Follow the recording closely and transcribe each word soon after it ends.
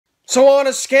So on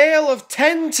a scale of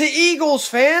 10 to Eagles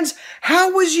fans,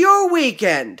 how was your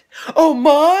weekend? Oh,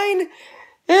 mine?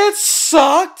 It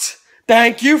sucked.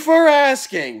 Thank you for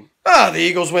asking. The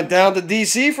Eagles went down to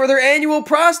D.C. for their annual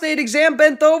prostate exam,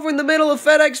 bent over in the middle of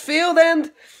FedEx Field, and,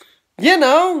 you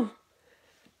know.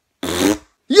 You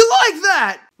like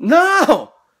that?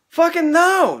 No. Fucking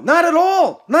no. Not at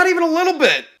all. Not even a little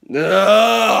bit.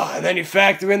 And then you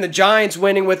factor in the Giants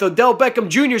winning with Odell Beckham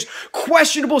Jr.'s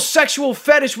questionable sexual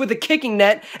fetish with the kicking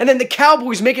net, and then the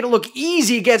Cowboys making it look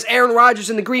easy against Aaron Rodgers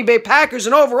and the Green Bay Packers,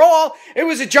 and overall, it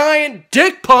was a giant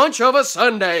dick punch of a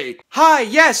Sunday. Hi,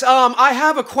 yes, I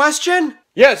have a question?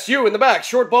 Yes, you in the back,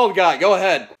 short bald guy, go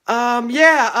ahead.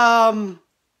 The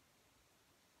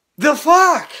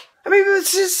fuck? I mean,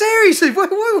 seriously,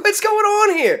 what's going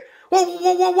on here?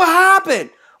 What happened?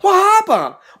 What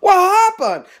happened? What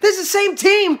happened? This is the same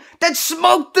team that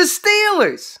smoked the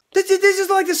Steelers. This is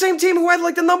like the same team who had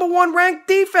like the #1 ranked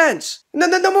defense. The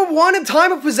 #1 in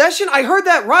time of possession? I heard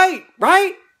that right?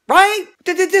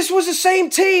 This was the same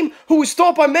team who was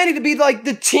thought by many to be like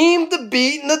the team to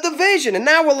beat in the division. And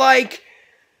now we're like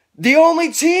the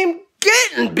only team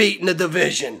getting beat in the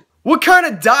division. What kind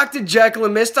of Dr. Jekyll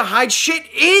and Mr. Hyde shit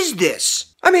is this?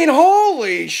 I mean,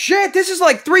 holy shit, this is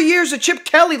like 3 years of Chip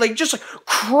Kelly, like just like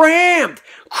crammed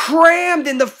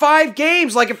into 5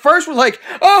 games. Like at first we're like,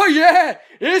 oh yeah,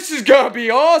 this is gonna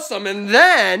be awesome. And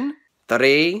then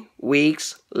 3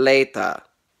 weeks later,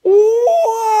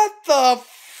 what the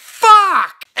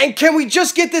fuck? And can we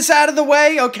just get this out of the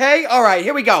way, okay? All right,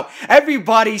 here we go.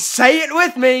 Everybody say it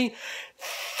with me.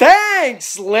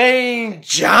 Thanks, Lane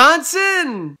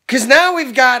Johnson! Cause now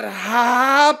we've got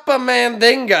Hoppa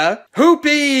Mandinga,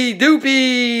 Hoopy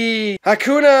Doopy,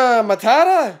 Hakuna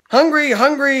Matata,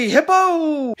 Hungry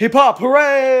Hippo, Hip Hop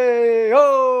Hooray!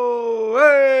 Oh,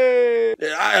 hey!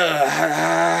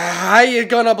 How you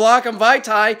gonna block him,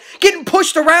 Vaitai? Getting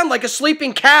pushed around like a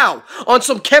sleeping cow on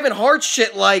some Kevin Hart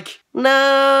shit like,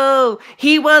 no,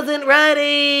 he wasn't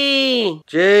ready.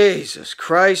 Jesus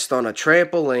Christ on a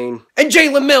trampoline. And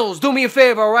Jalen Mills, do me a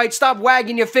favor, alright? Stop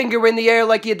wagging your finger in the air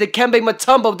like you're Dikembe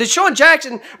Mutombo. Deshaun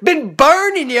Jackson been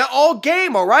burning you all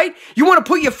game, alright? You want to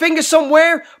put your finger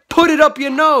somewhere? Put it up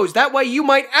your nose. That way you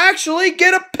might actually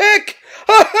get a pick.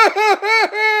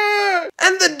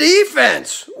 And the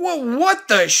defense. Well, what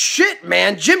the shit,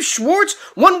 man? Jim Schwartz,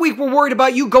 1 week we're worried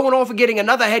about you going off and getting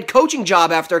another head coaching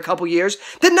job after a couple years.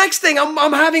 The next thing,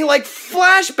 I'm having like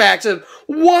flashbacks of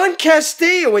Juan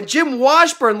Castillo and Jim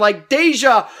Washburn like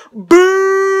deja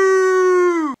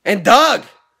boo. And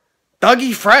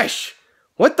Dougie Fresh.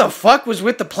 What the fuck was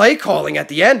with the play calling at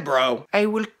the end, bro? I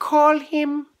will call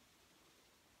him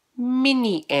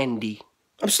Mini Andy.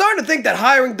 I'm starting to think that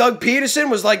hiring Doug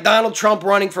Peterson was like Donald Trump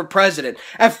running for president.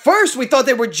 At first, we thought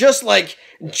they were just like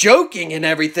joking and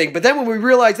everything, but then when we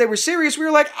realized they were serious, we were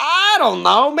like, I don't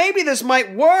know, maybe this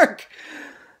might work.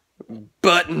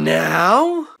 But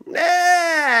now?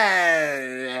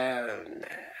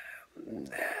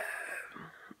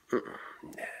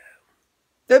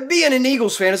 Being an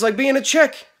Eagles fan is like being a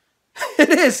chick. It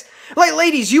is. Like,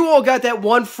 ladies, you all got that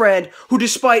one friend who,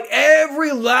 despite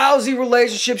every lousy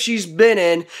relationship she's been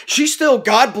in, she still,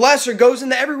 God bless her, goes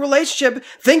into every relationship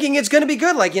thinking it's going to be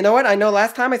good. Like, you know what? I know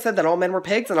last time I said that all men were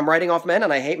pigs and I'm writing off men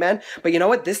and I hate men. But you know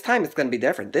what? This time it's going to be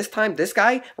different. This time, this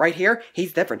guy right here,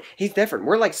 he's different. He's different.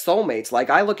 We're like soulmates. Like,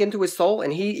 I look into his soul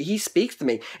and he speaks to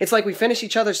me. It's like we finish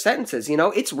each other's sentences, you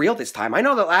know? It's real this time. I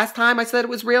know that last time I said it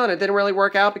was real and it didn't really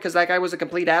work out because that guy was a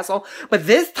complete asshole. But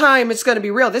this time it's going to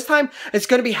be real. This time it's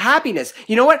going to be happiness.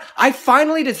 You know what? I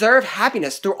finally deserve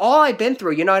happiness through all I've been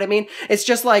through. You know what I mean? It's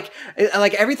just like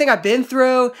everything I've been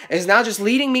through is now just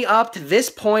leading me up to this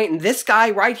point and this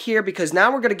guy right here, because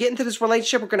now we're going to get into this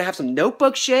relationship. We're going to have some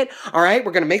notebook shit. All right.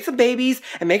 We're going to make some babies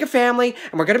and make a family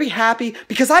and we're going to be happy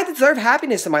because I deserve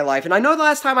happiness in my life. And I know the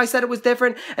last time I said it was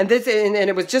different and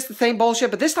it was just the same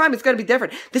bullshit, but this time it's going to be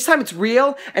different. This time it's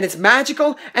real and it's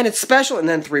magical and it's special. And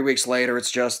then 3 weeks later, it's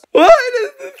just, why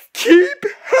does this keep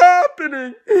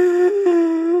happening?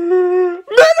 Men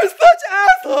are such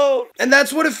assholes! And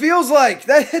that's what it feels like.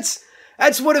 That's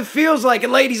what it feels like.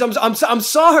 And ladies, I'm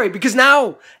sorry, because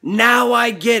now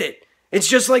I get it. It's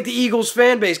just like the Eagles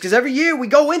fan base, because every year we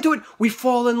go into it, we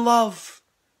fall in love.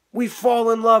 We fall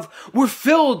in love. We're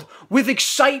filled with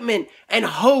excitement and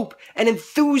hope and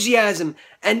enthusiasm.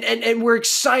 And we're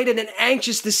excited and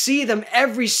anxious to see them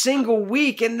every single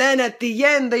week. And then at the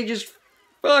end, they just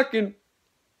fucking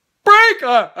break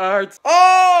our hearts.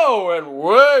 Oh, and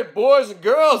wait, boys and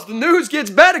girls, the news gets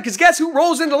better, because guess who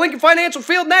rolls into Lincoln Financial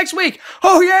Field next week?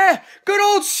 Oh yeah, good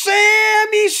old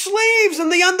Sammy Sleeves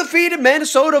and the undefeated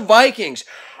Minnesota Vikings.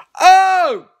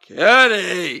 Oh,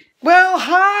 Kenny. Well,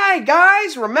 hi,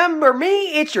 guys. Remember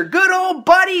me? It's your good old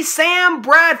buddy, Sam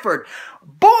Bradford.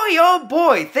 Boy, oh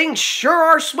boy, things sure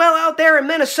are swell out there in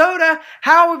Minnesota.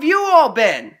 How have you all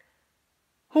been?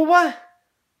 Well, what?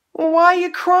 Well, why are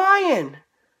you crying?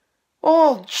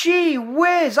 Oh, gee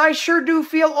whiz, I sure do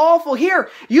feel awful. Here,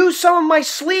 use some of my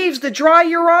sleeves to dry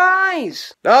your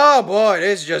eyes. Oh, boy,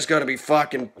 this is just gonna be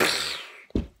fucking...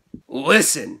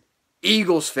 Listen,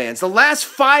 Eagles fans, the last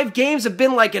 5 games have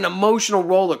been like an emotional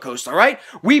roller coaster, all right?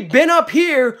 We've been up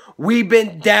here, we've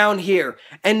been down here.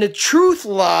 And the truth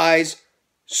lies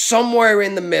somewhere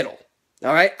in the middle,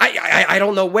 all right? I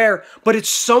don't know where, but it's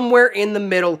somewhere in the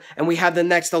middle, and we have the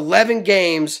next 11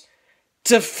 games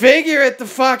to figure it the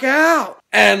fuck out.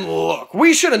 And look,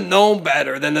 we should have known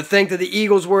better than to think that the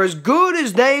Eagles were as good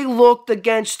as they looked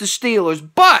against the Steelers,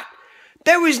 but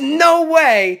there was no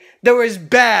way they were as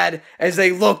bad as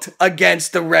they looked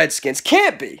against the Redskins.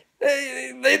 Can't be.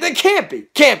 They can't be.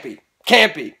 Can't be.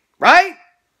 Can't be. Right?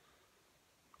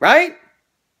 Right?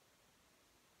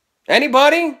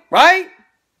 Anybody? Right?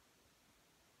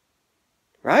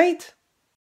 Right?